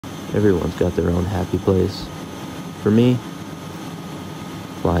Everyone's got their own happy place. For me,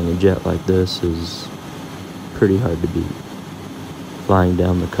 flying a jet like this is pretty hard to beat. Flying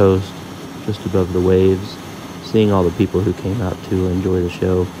down the coast, just above the waves, seeing all the people who came out to enjoy the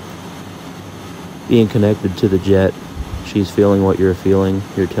show, being connected to the jet, she's feeling what you're feeling,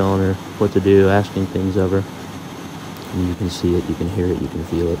 you're telling her what to do, asking things of her, and you can see it, you can hear it, you can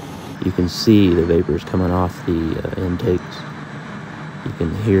feel it. You can see the vapors coming off the intakes. You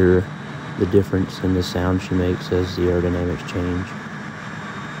can hear the difference in the sound she makes as the aerodynamics change.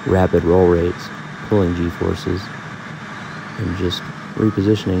 Rapid roll rates, pulling G-forces, and just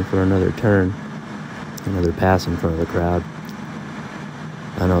repositioning for another turn, another pass in front of the crowd.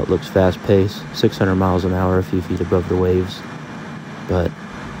 I know it looks fast-paced, 600 miles an hour, a few feet above the waves, but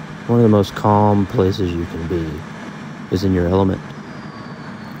one of the most calm places you can be is in your element.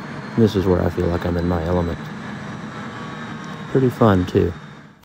 And this is where I feel like I'm in my element. Pretty fun, too.